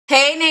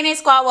Hey Nene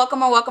Squad,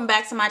 welcome or welcome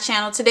back to my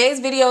channel. Today's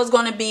video is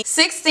going to be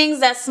 6 things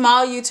that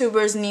small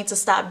YouTubers need to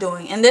stop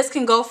doing. And this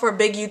can go for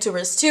big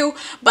YouTubers too,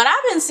 but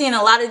I've been seeing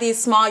a lot of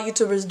these small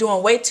YouTubers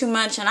doing way too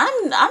much, and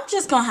I'm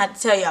just going to have to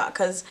tell y'all,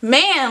 because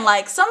man,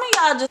 like some of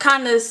y'all just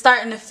kind of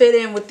starting to fit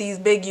in with these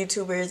big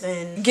YouTubers,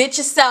 and get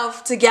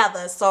yourself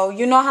together. So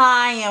you know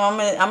how I am,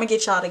 I'm gonna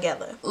get y'all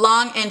together.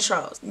 Long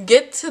intros.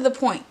 Get to the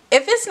point.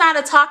 If it's not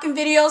a talking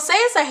video, say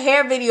it's a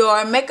hair video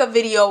or a makeup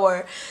video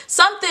or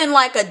something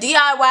like a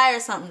DIY or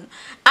something,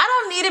 I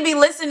don't need to be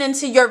listening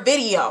to your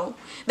video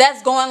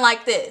that's going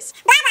like this.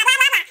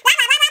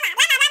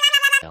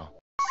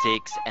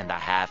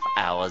 6.5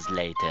 hours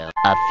later.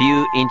 A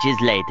few inches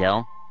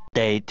later.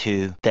 Day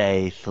 2,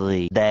 day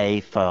 3, day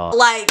 4.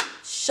 Like,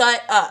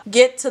 shut up.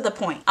 Get to the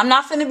point. I'm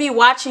not finna be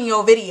watching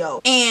your video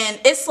and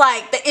it's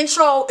like the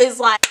intro is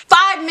like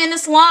 5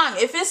 minutes long.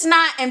 If it's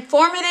not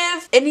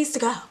informative, it needs to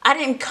go. I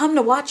didn't come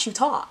to watch you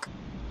talk.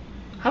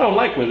 I don't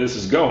like where this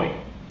is going.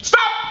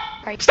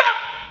 Stop! Right. Stop!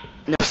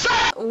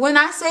 When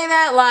I say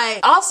that, like,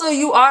 also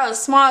you are a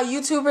small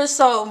YouTuber,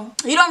 so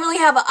you don't really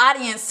have an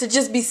audience to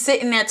just be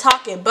sitting there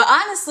talking. But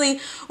honestly,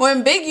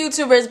 when big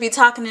YouTubers be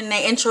talking in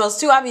their intros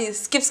too, I be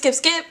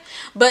skip.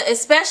 But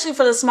especially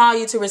for the small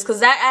YouTubers, because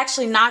that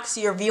actually knocks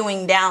your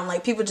viewing down.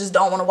 Like, people just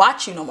don't want to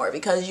watch you no more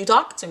because you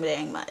talking too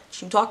dang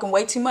much. You talking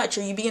way too much,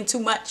 or you being too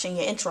much in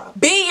your intro.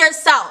 Be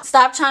yourself.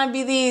 Stop trying to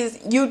be these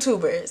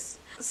YouTubers.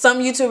 Some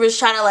YouTubers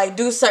try to like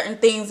do certain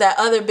things that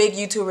other big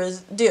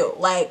YouTubers do.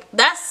 Like,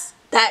 that's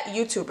that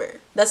YouTuber.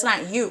 That's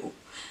not you.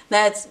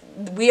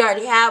 We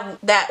already have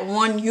that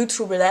one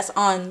YouTuber that's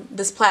on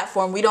this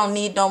platform. We don't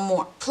need no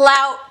more.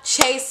 Clout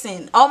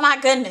chasing. Oh my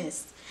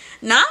goodness.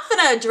 Now I'm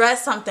finna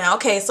address something.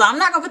 Okay, so I'm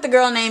not gonna put the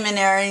girl name in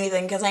there or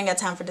anything because I ain't got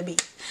time for the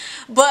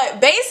beef.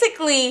 But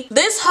basically,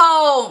 this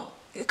whole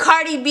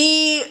Cardi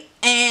B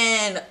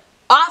and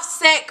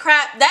Offset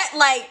crap,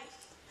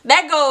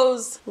 that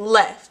goes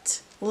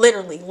left.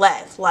 Literally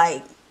left.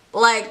 Like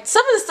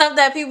some of the stuff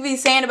that people be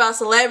saying about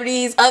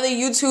celebrities, other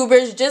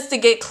YouTubers, just to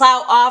get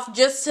clout off,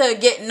 just to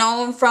get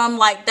known from,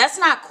 like, that's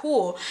not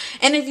cool.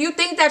 And if you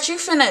think that you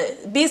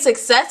finna be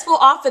successful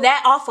off of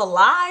that, off of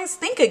lies,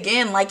 think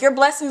again. Like, your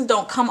blessings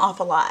don't come off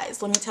of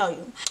lies, let me tell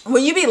you.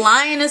 When you be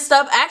lying and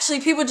stuff,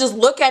 actually people just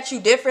look at you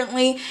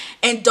differently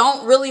and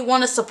don't really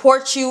want to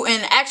support you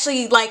and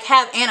actually like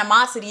have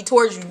animosity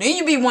towards you. Then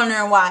you be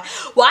wondering why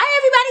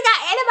everybody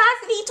got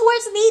animosity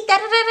towards me, da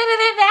da da da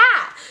da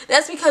da.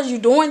 That's because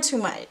you're doing too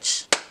much.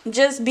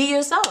 Just be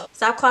yourself.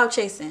 Stop clout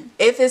chasing.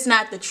 If it's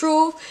not the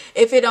truth,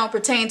 if it don't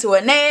pertain to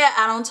a naya,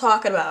 I don't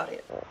talk about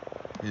it.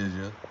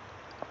 Yeah.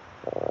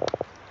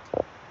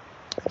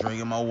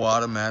 Drinking my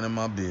water, man, in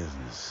my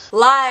business.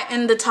 Lie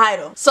in the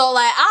title. So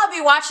like, I'll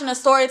be watching a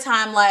story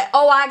time like,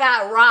 oh, I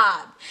got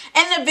robbed,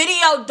 and the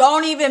video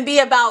don't even be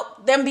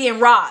about them being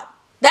robbed.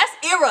 That's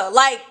era.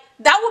 Like,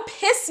 that would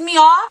piss me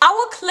off. I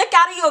will click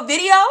out of your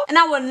video and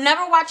I will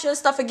never watch your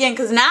stuff again,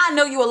 because now I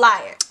know you a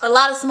liar. A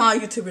lot of small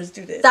YouTubers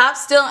do this. Stop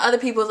stealing other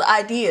people's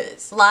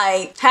ideas.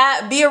 Like,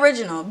 be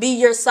original. Be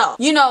yourself.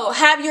 You know,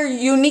 have your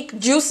unique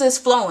juices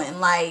flowing.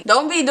 Like,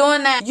 don't be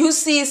doing that. You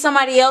see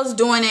somebody else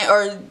doing it,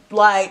 or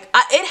like,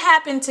 it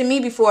happened to me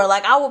before.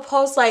 Like, I will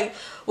post like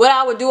what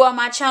I would do on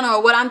my channel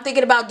or what I'm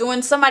thinking about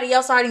doing. Somebody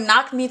else already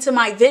knocked me to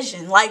my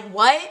vision. Like,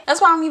 what? That's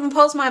why I don't even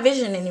post my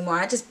vision anymore.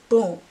 I just,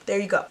 boom, there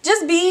you go.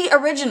 Just be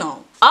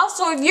original.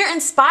 Also, if you're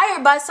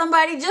inspired by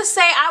somebody, just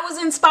say I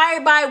was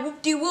inspired by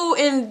whoop-de-woo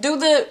and do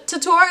the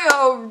tutorial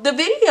or the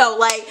video.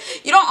 Like,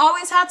 you don't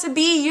always have to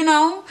be, you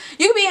know,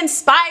 you can be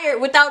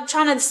inspired without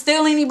trying to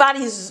steal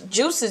anybody's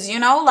juices, you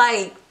know,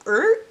 like,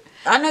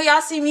 I know y'all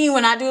see me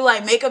when I do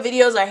like makeup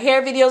videos or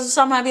hair videos or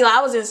something, I'll be like,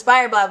 I was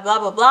inspired by blah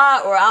blah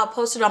blah, or I'll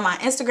post it on my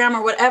Instagram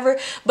or whatever.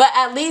 But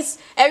at least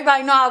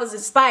everybody know I was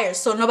inspired,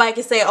 so nobody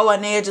can say, oh,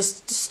 Anaya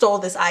just stole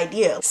this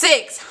idea.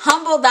 6,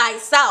 humble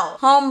thyself.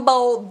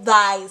 Humble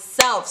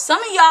thyself.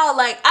 Some of y'all,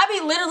 like, I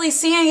be literally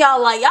seeing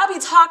y'all, like, y'all be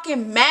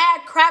talking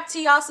mad crap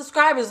to y'all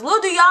subscribers. Little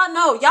do y'all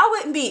know, y'all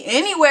wouldn't be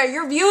anywhere.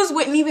 Your views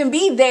wouldn't even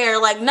be there.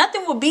 Like,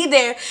 nothing would be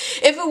there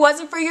if it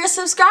wasn't for your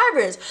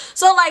subscribers.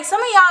 So like, some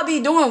of y'all be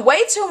doing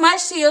way too much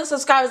to your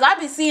subscribers. I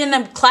be seeing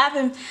them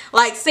clapping,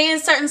 like saying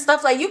certain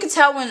stuff. Like, you can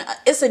tell when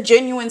it's a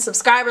genuine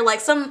subscriber. Like,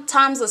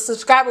 sometimes a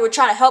subscriber would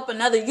try to help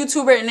another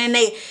YouTuber and then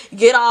they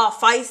get all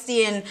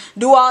feisty and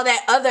do all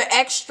that other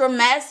extra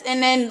mess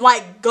and then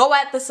like go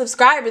at the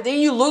subscriber. Then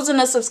you losing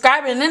a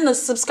subscriber, and then the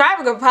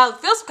subscriber gonna probably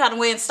feel some kind of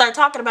way and start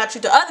talking about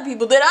you to other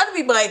people. Then other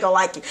people ain't gonna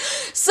like you.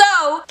 So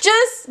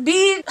just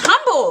be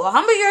humble.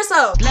 Humble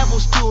yourself.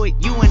 Levels to it,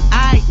 you and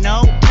I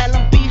know. Tell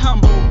them be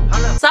humble.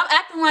 Stop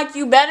acting like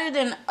you better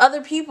than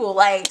other people.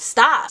 Like,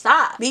 stop.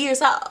 Be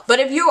yourself. But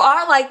if you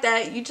are like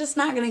that, you're just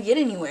not gonna get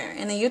anywhere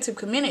in the YouTube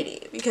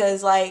community,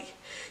 because like,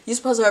 You're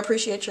supposed to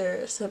appreciate your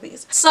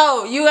subbies.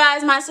 So, you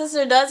guys, my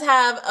sister does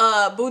have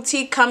a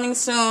boutique coming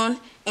soon.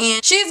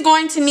 And she's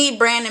going to need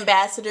brand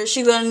ambassadors.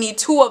 She's going to need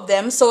 2 of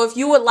them. So if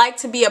you would like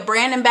to be a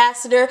brand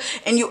ambassador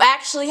and you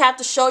actually have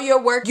to show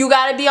your work, you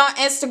got to be on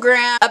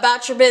Instagram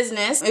about your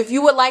business. If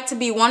you would like to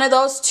be one of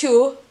those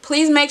 2,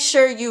 please make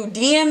sure you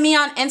DM me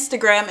on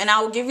Instagram and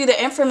I will give you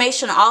the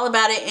information all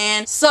about it.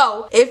 And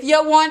so if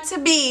you want to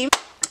be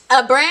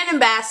a brand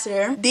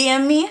ambassador,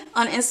 DM me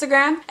on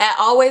Instagram at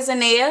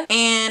alwaysanea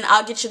and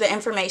I'll get you the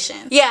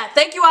information. Yeah,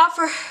 thank you all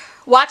for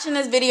watching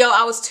this video.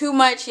 I was too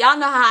much. Y'all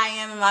know how I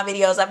am in my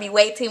videos. I be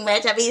way too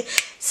much. I be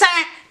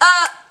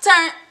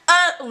turn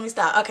up. Let me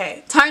stop.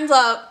 Okay, turns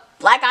up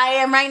like I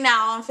am right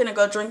now. I'm finna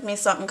go drink me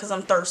something because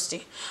I'm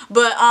thirsty.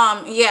 But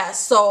yeah,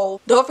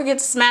 so don't forget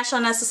to smash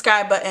on that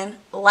subscribe button,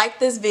 like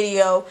this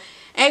video,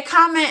 and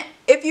comment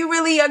if you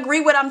really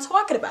agree what I'm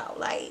talking about.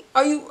 Like,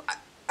 are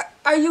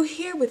you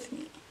here with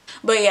me?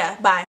 But yeah,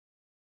 bye.